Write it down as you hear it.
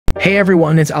Hey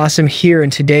everyone, it's Awesome here,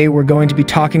 and today we're going to be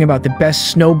talking about the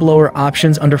best snowblower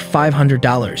options under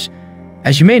 $500.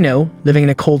 As you may know, living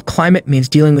in a cold climate means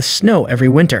dealing with snow every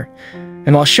winter.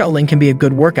 And while shoveling can be a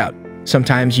good workout,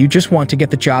 sometimes you just want to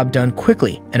get the job done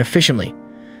quickly and efficiently.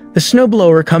 The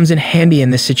snowblower comes in handy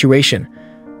in this situation.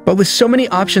 But with so many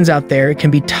options out there, it can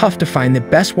be tough to find the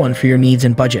best one for your needs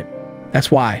and budget.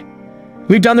 That's why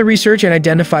we've done the research and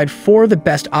identified 4 of the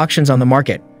best options on the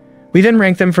market. We then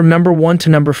ranked them from number 1 to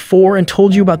number 4 and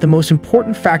told you about the most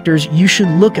important factors you should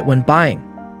look at when buying.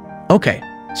 Okay,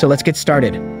 so let's get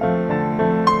started.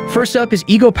 First up is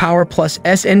Power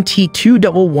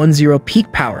SNT2110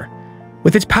 Peak Power.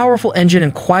 With its powerful engine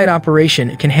and quiet operation,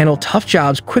 it can handle tough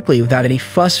jobs quickly without any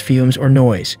fuss, fumes, or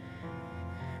noise.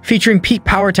 Featuring peak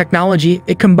power technology,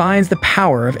 it combines the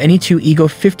power of any 2 EGO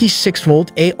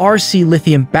 56-volt ARC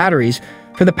lithium batteries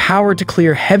for the power to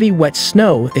clear heavy, wet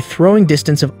snow with a throwing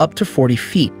distance of up to 40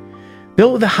 feet.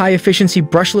 Built with a high-efficiency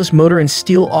brushless motor and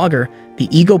steel auger, the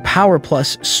Power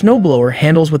Plus snowblower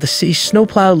handles what the city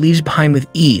snowplow leaves behind with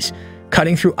ease,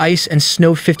 cutting through ice and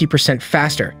snow 50%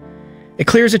 faster. It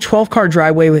clears a 12-car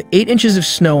driveway with 8 inches of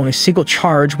snow on a single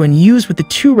charge when used with the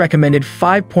 2 recommended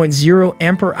 5.0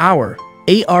 ampere-hour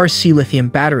ARC lithium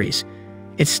batteries.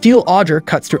 Its steel auger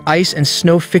cuts through ice and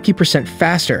snow 50%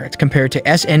 faster as compared to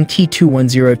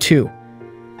SNT2110.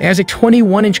 It has a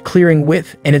 21-inch clearing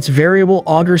width, and its variable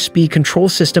auger speed control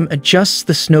system adjusts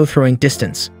the snow throwing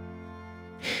distance.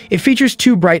 It features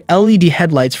 2 bright LED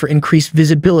headlights for increased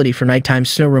visibility for nighttime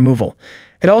snow removal.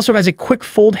 It also has a quick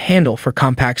fold handle for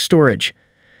compact storage.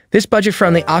 This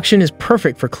budget-friendly option is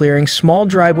perfect for clearing small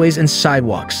driveways and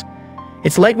sidewalks.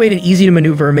 It's lightweight and easy to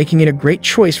maneuver, making it a great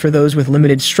choice for those with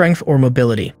limited strength or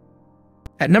mobility.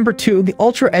 At number 2, the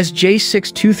Ultra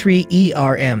SJ623E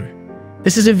RM.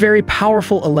 This is a very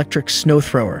powerful electric snow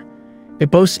thrower. It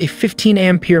boasts a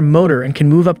 15-ampere motor and can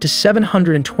move up to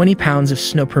 720 pounds of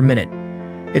snow per minute.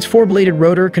 Its 4-bladed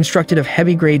rotor, constructed of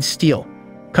heavy-grade steel,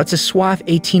 cuts a swath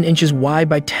 18 inches wide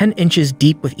by 10 inches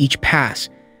deep with each pass.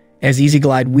 It has easy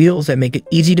glide wheels that make it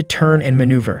easy to turn and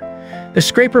maneuver. The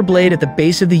scraper blade at the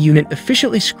base of the unit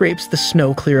efficiently scrapes the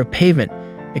snow clear of pavement.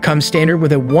 It comes standard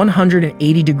with a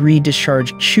 180-degree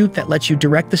discharge chute that lets you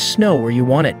direct the snow where you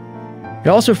want it. It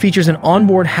also features an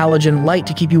onboard halogen light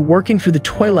to keep you working through the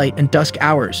twilight and dusk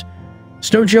hours.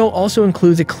 Snow Joe also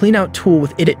includes a clean-out tool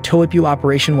with it at tow-up-you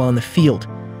operation while in the field.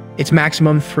 Its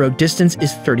maximum throw distance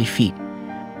is 30 feet.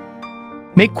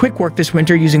 Make quick work this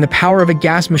winter using the power of a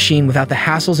gas machine without the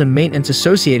hassles and maintenance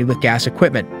associated with gas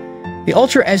equipment. The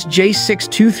Ultra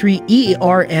SJ623E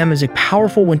RM is a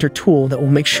powerful winter tool that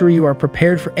will make sure you are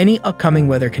prepared for any upcoming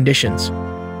weather conditions.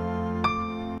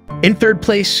 In third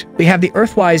place, we have the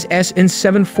Earthwise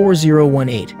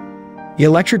SN74018. The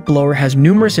electric blower has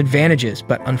numerous advantages,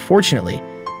 but unfortunately,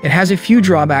 it has a few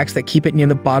drawbacks that keep it near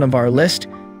the bottom of our list.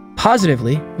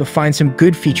 Positively, you'll find some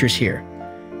good features here.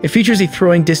 It features a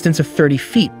throwing distance of 30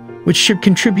 feet, which should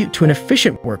contribute to an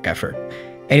efficient work effort.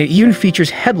 And it even features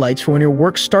headlights for when your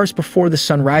work starts before the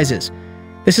sun rises.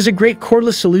 This is a great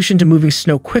cordless solution to moving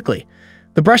snow quickly.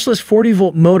 The brushless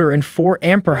 40-volt motor and 4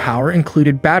 ampere-hour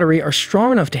included battery are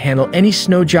strong enough to handle any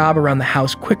snow job around the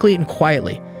house quickly and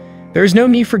quietly. There is no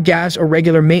need for gas or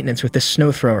regular maintenance with this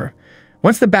snow thrower.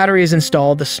 Once the battery is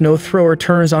installed, the snow thrower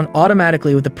turns on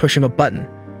automatically with the push of a button.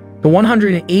 The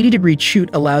 180-degree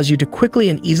chute allows you to quickly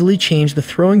and easily change the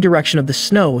throwing direction of the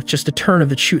snow with just a turn of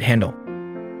the chute handle.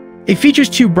 It features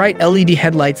 2 bright LED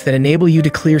headlights that enable you to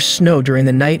clear snow during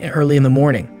the night and early in the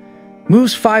morning.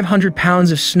 Moves 500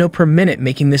 pounds of snow per minute,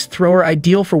 making this thrower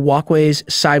ideal for walkways,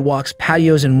 sidewalks,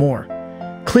 patios, and more.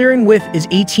 Clearing width is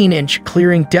 18-inch,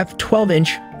 clearing depth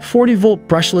 12-inch, 40-volt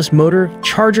brushless motor,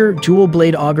 charger,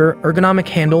 dual-blade auger, ergonomic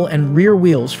handle, and rear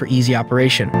wheels for easy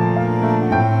operation.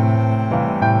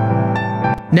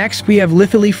 Next, we have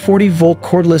Litheli 40-volt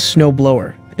cordless snow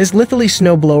blower. This Litheli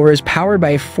snowblower is powered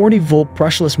by a 40-volt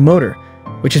brushless motor,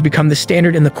 which has become the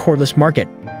standard in the cordless market.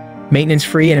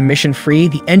 Maintenance-free and emission-free,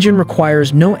 the engine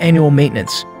requires no annual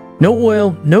maintenance. No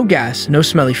oil, no gas, no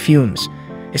smelly fumes.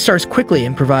 It starts quickly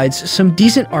and provides some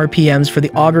decent RPMs for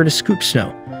the auger to scoop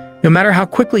snow. No matter how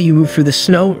quickly you move through the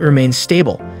snow, it remains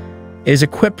stable. It is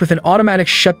equipped with an automatic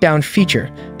shutdown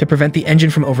feature to prevent the engine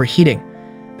from overheating.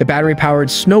 The battery-powered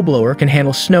snowblower can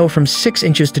handle snow from 6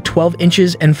 inches to 12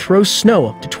 inches and throw snow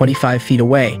up to 25 feet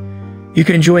away. You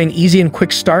can enjoy an easy and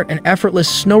quick start and effortless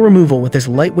snow removal with this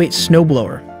lightweight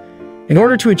snowblower. In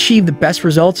order to achieve the best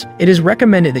results, it is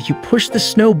recommended that you push the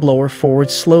snowblower forward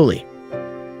slowly.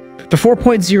 The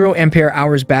 4.0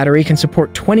 ampere-hours battery can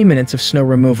support 20 minutes of snow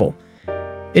removal.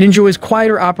 It enjoys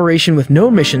quieter operation with no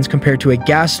emissions compared to a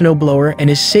gas snowblower and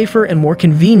is safer and more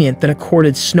convenient than a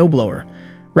corded snowblower.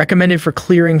 Recommended for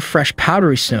clearing fresh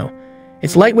powdery snow,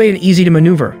 it's lightweight and easy to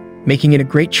maneuver, making it a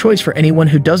great choice for anyone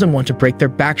who doesn't want to break their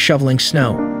back shoveling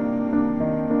snow.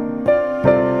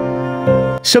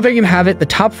 So there you have it, the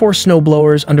top 4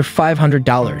 snowblowers under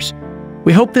 $500.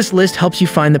 We hope this list helps you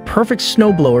find the perfect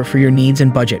snowblower for your needs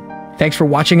and budget. Thanks for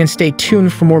watching and stay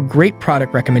tuned for more great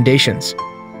product recommendations.